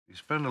You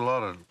spend a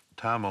lot of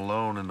time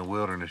alone in the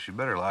wilderness, you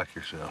better like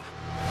yourself.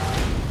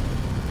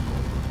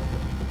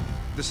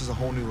 This is a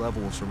whole new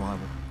level of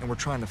survival, and we're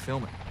trying to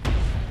film it.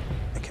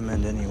 I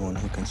commend anyone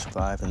who can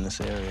survive in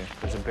this area.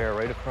 There's a bear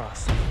right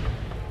across.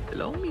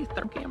 Hello,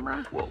 Mr.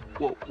 Camera. Whoa,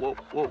 whoa, whoa,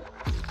 whoa.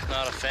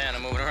 Not a fan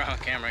of moving around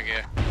with camera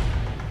gear.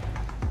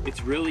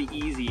 It's really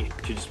easy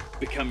to just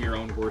become your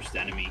own worst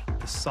enemy.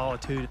 The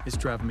solitude is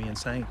driving me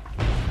insane.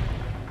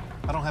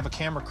 I don't have a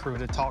camera crew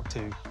to talk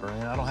to,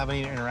 and I don't have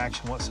any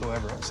interaction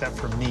whatsoever except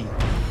for me.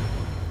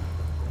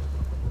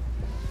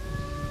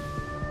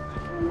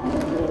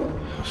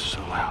 It was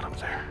so loud up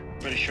there.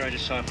 Pretty sure I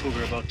just saw a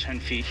cougar about 10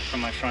 feet from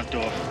my front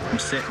door. I'm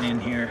sitting in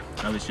here.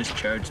 I was just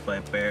charged by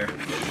a bear.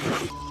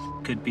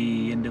 Could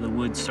be into the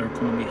woods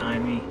circling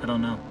behind me. I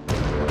don't know.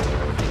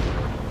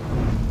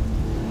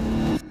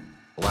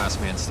 The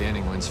last man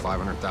standing wins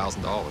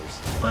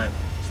 $500,000. But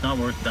it's not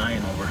worth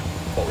dying over.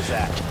 What was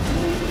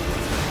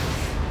that?